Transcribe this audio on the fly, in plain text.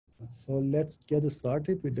So let's get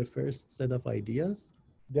started with the first set of ideas.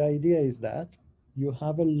 The idea is that you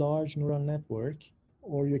have a large neural network,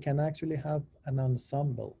 or you can actually have an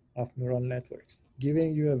ensemble of neural networks,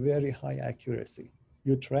 giving you a very high accuracy.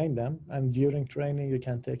 You train them, and during training, you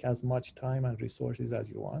can take as much time and resources as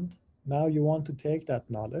you want. Now you want to take that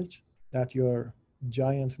knowledge that your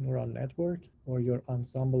giant neural network or your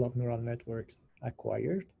ensemble of neural networks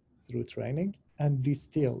acquired through training and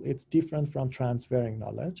distill. It's different from transferring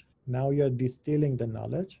knowledge. Now you're distilling the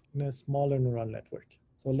knowledge in a smaller neural network.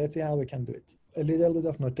 So let's see how we can do it. A little bit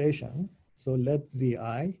of notation. So let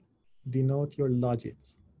Zi denote your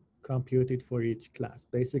logits computed for each class.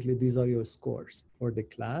 Basically, these are your scores for the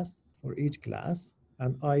class, for each class,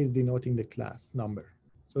 and I is denoting the class number.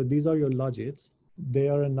 So these are your logits. They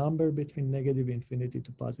are a number between negative infinity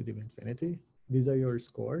to positive infinity. These are your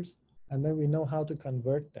scores. And then we know how to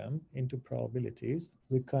convert them into probabilities.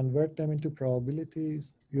 We convert them into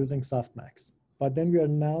probabilities using softmax. But then we are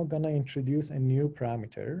now going to introduce a new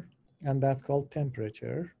parameter, and that's called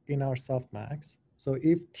temperature in our softmax. So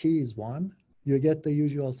if T is 1, you get the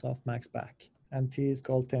usual softmax back, and T is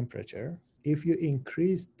called temperature. If you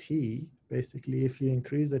increase T, basically if you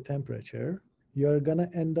increase the temperature, you're going to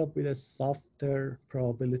end up with a softer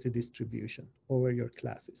probability distribution over your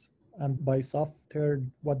classes. And by softer,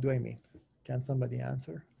 what do I mean? Can somebody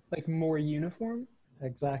answer? Like more uniform?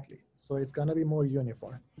 Exactly. So it's going to be more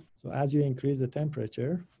uniform. So as you increase the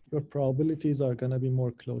temperature, your probabilities are going to be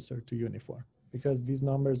more closer to uniform, because these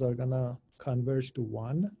numbers are going to converge to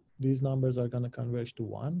 1. These numbers are going to converge to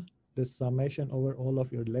 1. The summation over all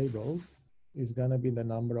of your labels is going to be the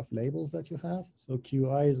number of labels that you have. So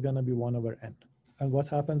Qi is going to be 1 over n. And what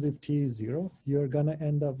happens if T is 0? You're going to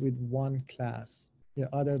end up with one class. Yeah,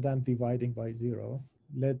 other than dividing by 0,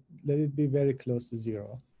 let it be very close to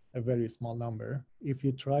 0, a very small number. If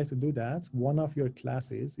you try to do that, one of your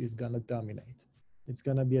classes is going to dominate. It's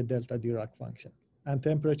going to be a delta Dirac function. And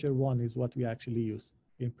temperature 1 is what we actually use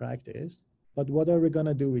in practice. But what are we going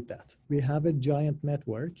to do with that? We have a giant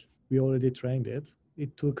network. We already trained it.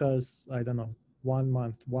 It took us, I don't know, 1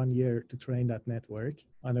 month, 1 year to train that network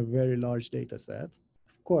on a very large data set.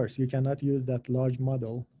 Of course, you cannot use that large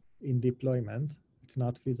model in deployment. It's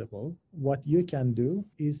not feasible. What you can do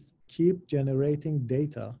is keep generating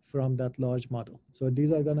data from that large model. So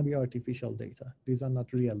these are going to be artificial data. These are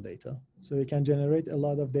not real data. So you can generate a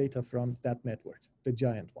lot of data from that network, the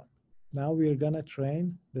giant one. Now we're going to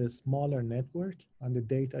train the smaller network on the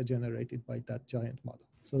data generated by that giant model.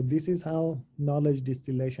 So this is how knowledge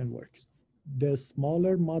distillation works. The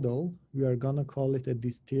smaller model, we are going to call it a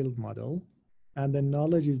distilled model. And the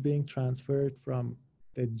knowledge is being transferred from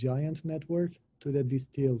the giant network to the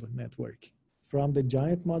distilled network. From the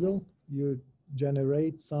giant model, you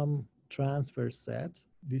generate some transfer set.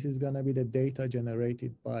 This is going to be the data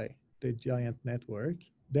generated by the giant network.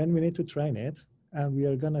 Then we need to train it, and we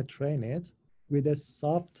are going to train it with a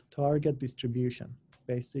soft target distribution,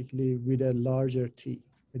 basically with a larger T,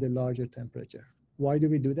 with a larger temperature. Why do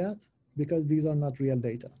we do that? Because these are not real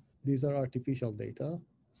data. These are artificial data.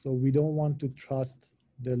 So we don't want to trust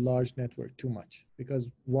the large network too much, because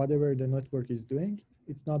whatever the network is doing,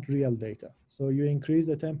 it's not real data. So you increase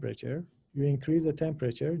the temperature,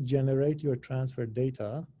 generate your transfer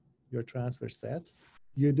data, your transfer set.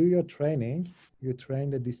 You do your training, you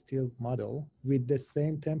train the distilled model with the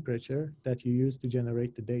same temperature that you use to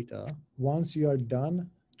generate the data. Once you are done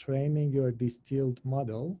training your distilled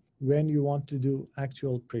model, when you want to do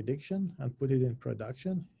actual prediction and put it in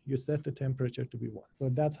production, you set the temperature to be 1. So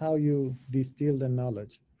that's how you distill the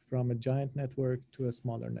knowledge from a giant network to a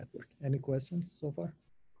smaller network. Any questions so far?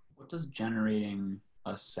 What does generating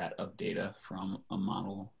a set of data from a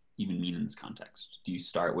model even mean in this context? Do you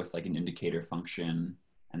start with like an indicator function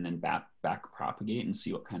and then back propagate and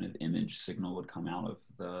see what kind of image signal would come out of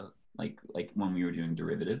the, like when we were doing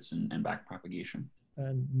derivatives and back propagation?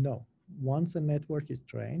 No. Once a network is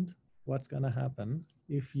trained, what's going to happen,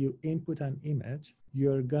 if you input an image,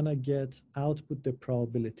 you're going to get output the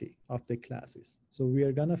probability of the classes. So we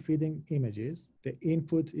are going to feed in images. The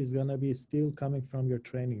input is going to be still coming from your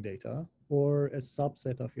training data or a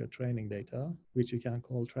subset of your training data, which you can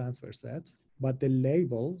call transfer set. But the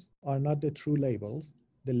labels are not the true labels.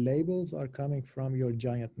 The labels are coming from your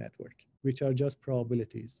giant network, which are just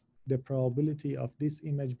probabilities. The probability of this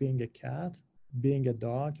image being a cat, being a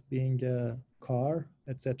dog, being a car,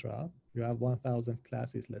 etc. You have 1,000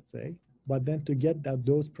 classes, let's say. But then to get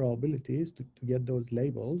those probabilities, to get those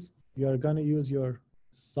labels, you are going to use your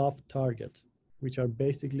soft target, which are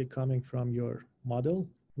basically coming from your model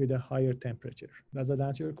with a higher temperature. Does that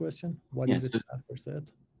answer your question? What is the transfer set?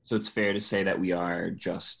 So it's fair to say that we are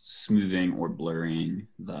just smoothing or blurring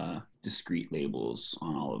the discrete labels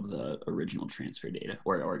on all of the original transfer data,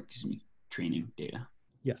 or excuse me, training data.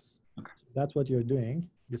 Yes. Okay. So that's what you're doing.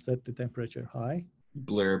 You set the temperature high.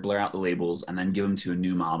 Blur out the labels and then give them to a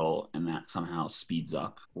new model, and that somehow speeds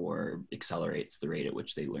up or accelerates the rate at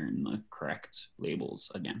which they learn the correct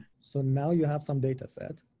labels again. So now you have some data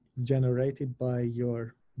set generated by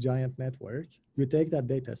your giant network. You take that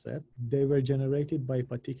data set, they were generated by a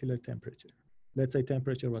particular temperature. Let's say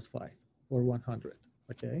temperature was 5 or 100,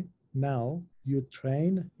 okay? Now you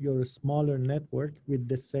train your smaller network with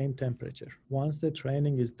the same temperature. Once the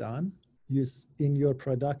training is done, in your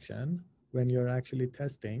production, when you're actually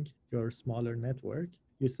testing your smaller network,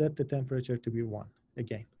 you set the temperature to be 1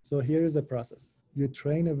 again. So here is the process. You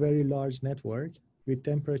train a very large network with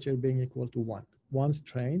temperature being equal to 1. Once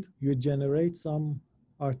trained, you generate some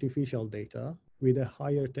artificial data with a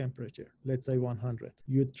higher temperature, let's say 100.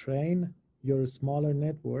 You train your smaller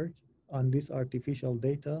network on this artificial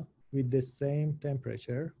data with the same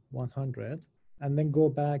temperature, 100, and then go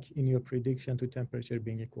back in your prediction to temperature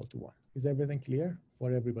being equal to 1. Is everything clear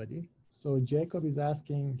for everybody? So Jacob is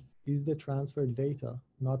asking, is the transfer data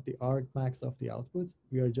not the argmax of the output?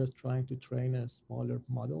 We are just trying to train a smaller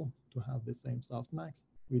model to have the same softmax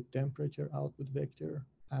with temperature output vector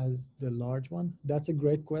as the large one? That's a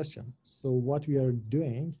great question. So what we are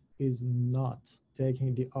doing is not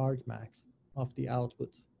taking the argmax of the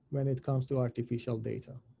output when it comes to artificial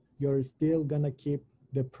data. You're still gonna keep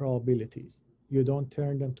the probabilities. You don't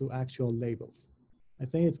turn them to actual labels. I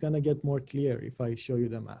think it's gonna get more clear if I show you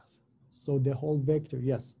the math. So the whole vector,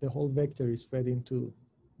 yes, the whole vector is fed into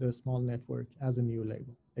the small network as a new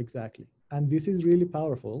label. Exactly. And this is really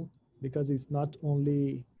powerful because it's not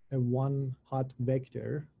only a one hot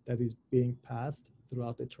vector that is being passed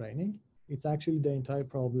throughout the training, it's actually the entire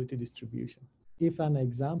probability distribution. If an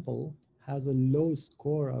example has a low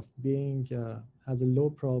score of being, has a low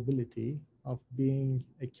probability of being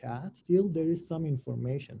a cat, still there is some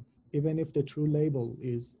information. Even if the true label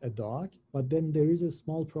is a dog, but then there is a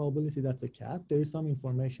small probability that's a cat, there is some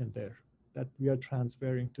information there that we are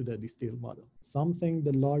transferring to the distilled model. Something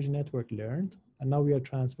the large network learned, and now we are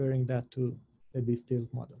transferring that to the distilled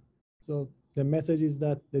model. So the message is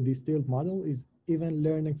that the distilled model is even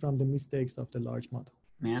learning from the mistakes of the large model.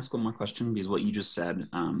 May I ask one more question? Because what you just said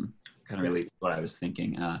kind of Yes. relates to what I was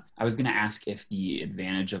thinking. I was going to ask if the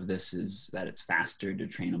advantage of this is that it's faster to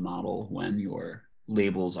train a model when your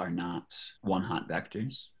labels are not one hot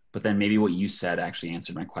vectors. But then maybe what you said actually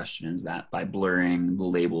answered my question, is that by blurring the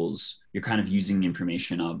labels, you're kind of using the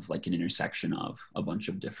information of like an intersection of a bunch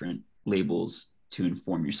of different labels to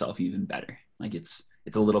inform yourself even better. Like it's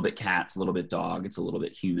a little bit cat, it's a little bit dog, it's a little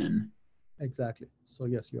bit human. Exactly. So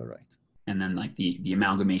yes, you're right. And then like the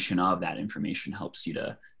amalgamation of that information helps you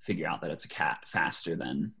to figure out that it's a cat faster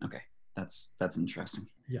than, okay, that's interesting.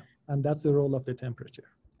 Yeah, and that's the role of the temperature.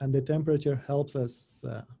 And the temperature helps us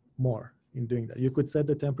more in doing that. You could set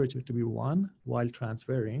the temperature to be 1 while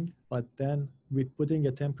transferring, but then with putting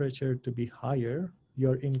a temperature to be higher,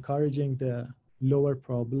 you're encouraging the lower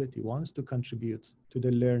probability ones to contribute to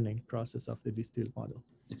the learning process of the distilled model.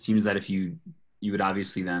 It seems that if you would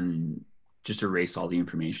obviously then just erase all the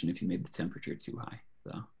information if you made the temperature too high.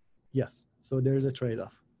 So yes, so there's a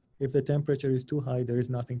trade-off. If the temperature is too high, there is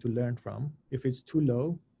nothing to learn from. If it's too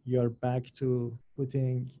low, you're back to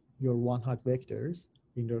putting your one hot vectors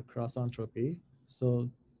in your cross entropy. So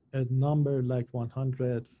a number like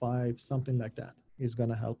 105, something like that, is going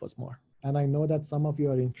to help us more. And I know that some of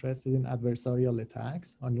you are interested in adversarial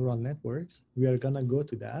attacks on neural networks. We are going to go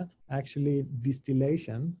to that. Actually,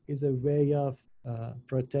 distillation is a way of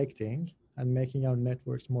protecting and making our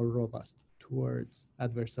networks more robust towards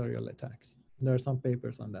adversarial attacks. There are some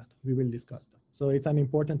papers on that. We will discuss them. So it's an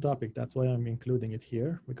important topic. That's why I'm including it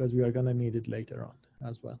here, because we are going to need it later on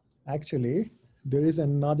as well. Actually, there is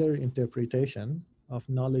another interpretation of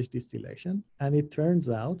knowledge distillation, and it turns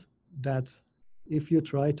out that if you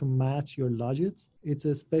try to match your logits, it's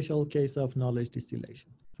a special case of knowledge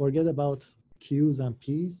distillation. Forget about Q's and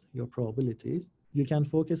P's, your probabilities. You can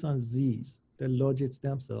focus on Z's, the logits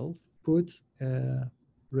themselves, put a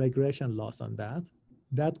regression loss on that.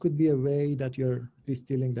 That could be a way that you're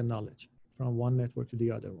distilling the knowledge from one network to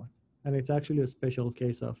the other one. And it's actually a special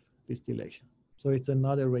case of distillation. So it's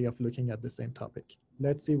another way of looking at the same topic.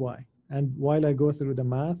 Let's see why. And while I go through the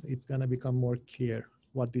math, it's going to become more clear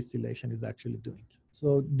what distillation is actually doing.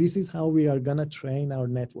 So this is how we are going to train our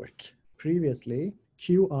network. Previously,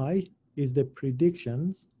 QI is the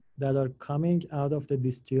predictions that are coming out of the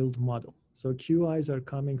distilled model. So QIs are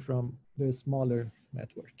coming from the smaller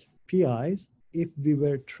network. PIs, if we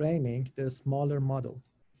were training the smaller model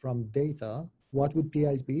from data, what would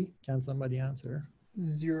PIs be? Can somebody answer?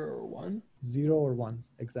 0 or 1. 0 or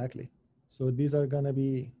 1s, exactly. So these are going to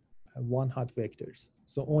be one-hot vectors.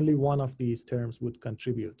 So only one of these terms would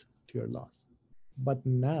contribute to your loss. But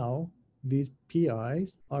now these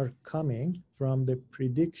PIs are coming from the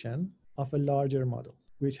prediction of a larger model,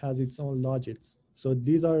 which has its own logits. So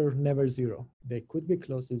these are never 0. They could be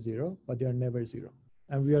close to 0, but they are never 0.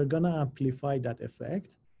 And we are going to amplify that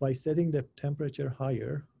effect by setting the temperature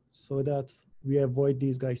higher so that we avoid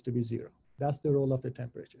these guys to be 0. That's the role of the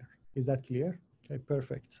temperature. Is that clear? Okay,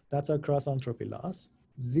 perfect. That's our cross entropy loss.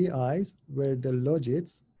 ZIs were the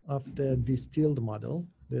logits of the distilled model,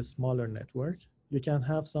 the smaller network. You can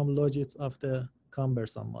have some logits of the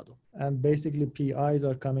cumbersome model. And basically PIs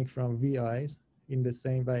are coming from VIs in the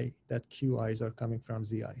same way that QIs are coming from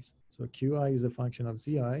ZIs. So QI is a function of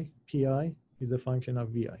ZI, PI is a function of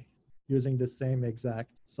VI, using the same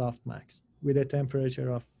exact softmax with a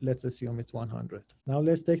temperature of, let's assume it's 100. Now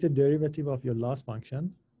let's take the derivative of your loss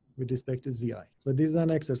function with respect to ZI. So this is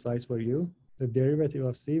an exercise for you. The derivative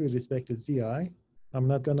of C with respect to ZI, I'm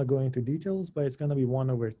not going to go into details, but it's going to be 1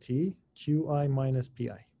 over T, QI minus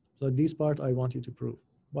PI. So this part I want you to prove.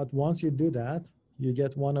 But once you do that, you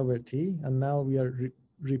get 1 over T, and now we are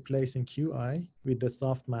replacing QI with the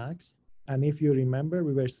softmax. And if you remember,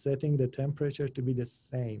 we were setting the temperature to be the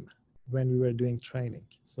same when we were doing training.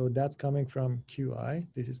 So that's coming from QI.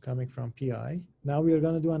 This is coming from PI. Now we are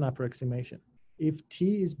going to do an approximation. If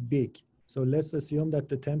T is big, so let's assume that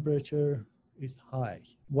the temperature is high.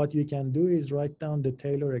 What you can do is write down the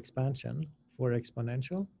Taylor expansion for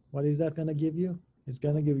exponential. What is that going to give you? It's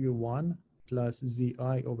going to give you 1 plus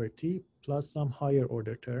ZI over T plus some higher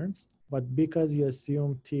order terms. But because you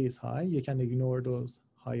assume T is high, you can ignore those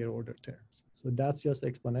higher order terms. So that's just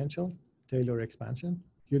exponential, Taylor expansion.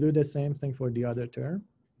 You do the same thing for the other term.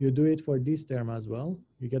 You do it for this term as well.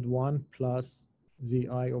 You get 1 plus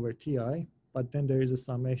ZI over TI, but then there is a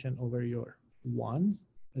summation over your 1s.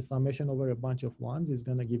 A summation over a bunch of 1s is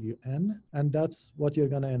going to give you n, and that's what you're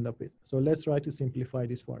going to end up with. So let's try to simplify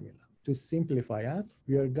this formula. To simplify it,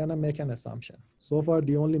 we are going to make an assumption. So far,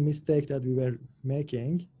 the only mistake that we were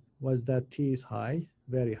making was that T is high,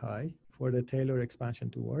 very high, for the Taylor expansion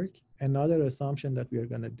to work. Another assumption that we are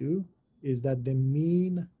going to do is that the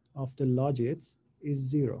mean of the logits is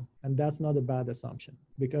 0. And that's not a bad assumption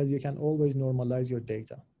because you can always normalize your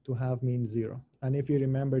data to have mean 0. And if you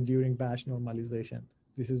remember during batch normalization,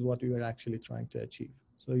 this is what we were actually trying to achieve.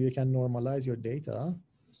 So you can normalize your data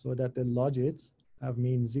so that the logits have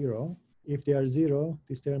mean 0. If they are 0,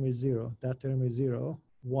 this term is 0, that term is 0,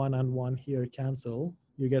 1 and 1 here cancel.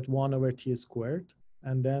 You get 1 over T squared,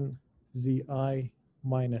 and then ZI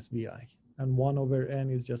minus VI. And 1 over n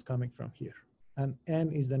is just coming from here. And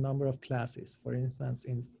n is the number of classes. For instance,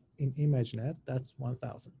 in ImageNet, that's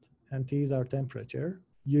 1000. And T is our temperature.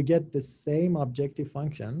 You get the same objective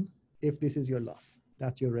function if this is your loss.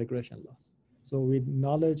 That's your regression loss. So with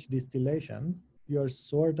knowledge distillation, you're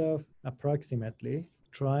sort of approximately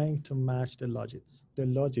trying to match the logits. The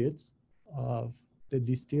logits of the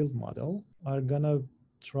distilled model are going to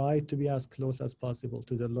try to be as close as possible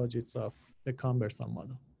to the logits of the cumbersome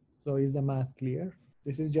model. So is the math clear?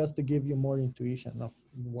 This is just to give you more intuition of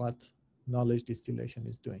what knowledge distillation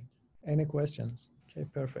is doing. Any questions? Okay,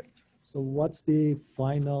 perfect. So what's the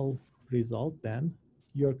final result then?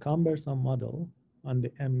 Your cumbersome model on the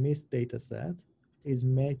MNIST dataset is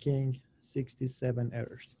making 67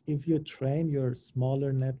 errors. If you train your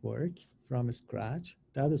smaller network from scratch,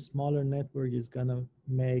 that smaller network is gonna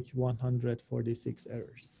make 146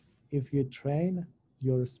 errors. If you train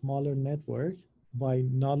your smaller network by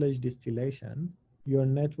knowledge distillation, your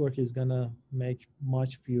network is gonna make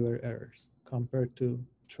much fewer errors compared to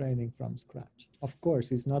training from scratch. Of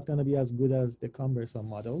course, it's not gonna be as good as the cumbersome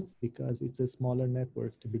model because it's a smaller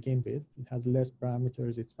network to begin with. It has less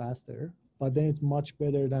parameters, it's faster, but then it's much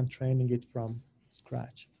better than training it from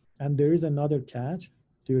scratch. And there is another catch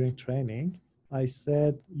during training. I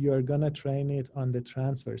said you're gonna train it on the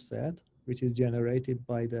transfer set, which is generated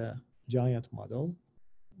by the giant model.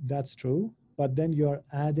 That's true, but then you're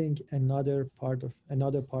adding another part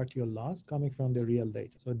to your loss coming from the real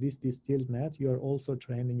data. So this distilled net, you're also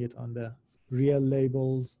training it on the real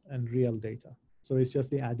labels and real data. So it's just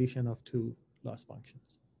the addition of two loss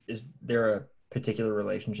functions. Is there a particular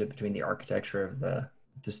relationship between the architecture of the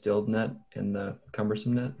distilled net and the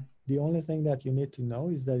cumbersome net? The only thing that you need to know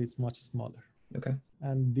is that it's much smaller. Okay.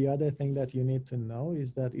 And the other thing that you need to know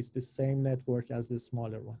is that it's the same network as the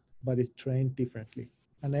smaller one, but it's trained differently.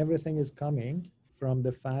 And everything is coming from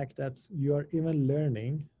the fact that you're even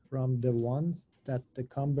learning from the ones that the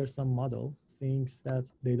cumbersome model thinks that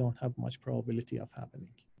they don't have much probability of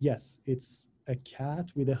happening. yes, it's a cat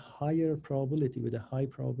with a higher probability, with a high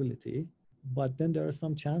probability, but then there are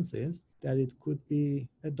some chances that it could be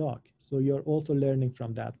a dog. So you're also learning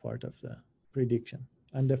from that part of the prediction.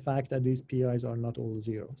 And the fact that these PIs are not all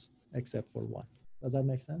zeros, except for one. Does that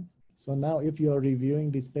make sense? So now if you're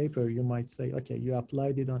reviewing this paper, you might say, okay, you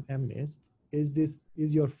applied it on MNIST.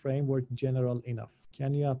 Is your framework general enough?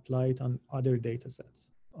 Can you apply it on other data sets?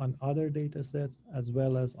 On other data sets as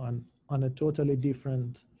well as on a totally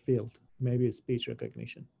different field, maybe speech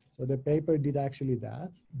recognition. So the paper did actually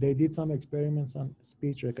that. They did some experiments on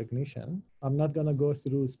speech recognition. I'm not going to go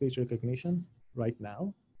through speech recognition right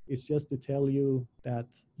now. It's just to tell you that,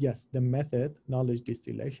 yes, the method, knowledge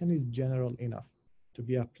distillation, is general enough to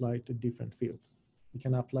be applied to different fields. You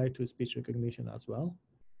can apply to speech recognition as well.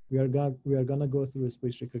 We are going to go through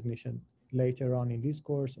speech recognition later on in this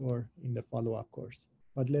course or in the follow-up course.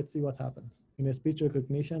 But let's see what happens. In a speech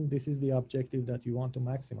recognition, this is the objective that you want to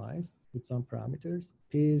maximize with some parameters.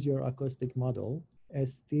 P is your acoustic model.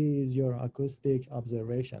 ST is your acoustic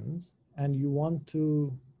observations. And you want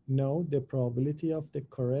to know the probability of the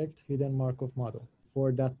correct hidden Markov model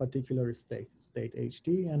for that particular state HT,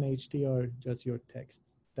 and HT are just your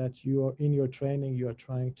texts that you are in your training, you are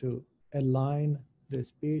trying to align the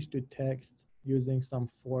speech to text using some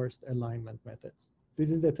forced alignment methods. This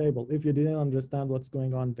is the table. If you didn't understand what's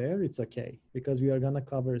going on there, it's okay, because we are going to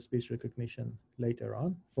cover speech recognition later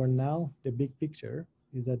on. For now, the big picture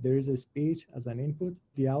is that there is a speech as an input.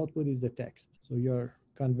 The output is the text. So you're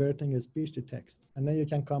converting a speech to text. And then you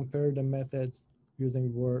can compare the methods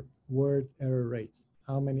using word error rates.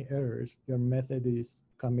 How many errors your method is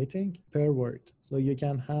committing per word. So you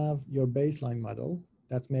can have your baseline model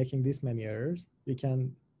that's making this many errors. You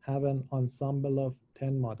can have an ensemble of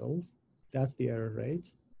 10 models. That's the error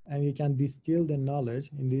rate. And you can distill the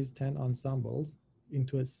knowledge in these 10 ensembles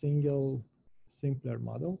into a single, simpler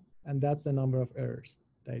model. And that's the number of errors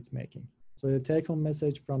that it's making. So the take-home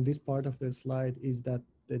message from this part of the slide is that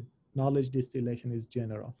the knowledge distillation is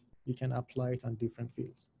general. You can apply it on different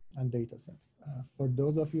fields and data sets. For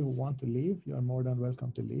those of you who want to leave, you are more than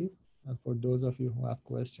welcome to leave. And for those of you who have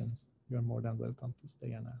questions, you are more than welcome to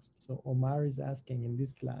stay and ask. So Omar is asking, in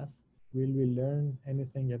this class, will we learn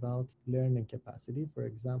anything about learning capacity? For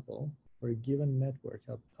example, for a given network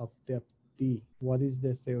of depth D, what is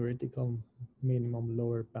the theoretical minimum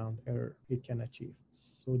lower bound error it can achieve?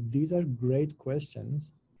 So these are great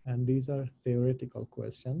questions, and these are theoretical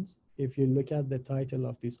questions. If you look at the title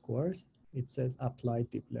of this course, it says applied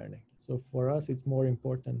deep learning. So for us, it's more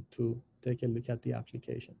important to take a look at the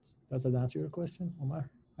applications. Does that answer your question, Omar?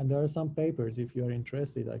 And there are some papers, if you're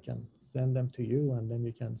interested, I can send them to you, and then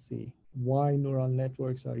you can see why neural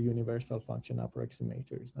networks are universal function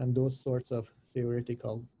approximators and those sorts of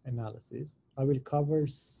theoretical analysis. I will cover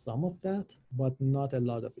some of that, but not a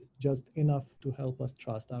lot of it, just enough to help us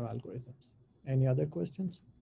trust our algorithms. Any other questions?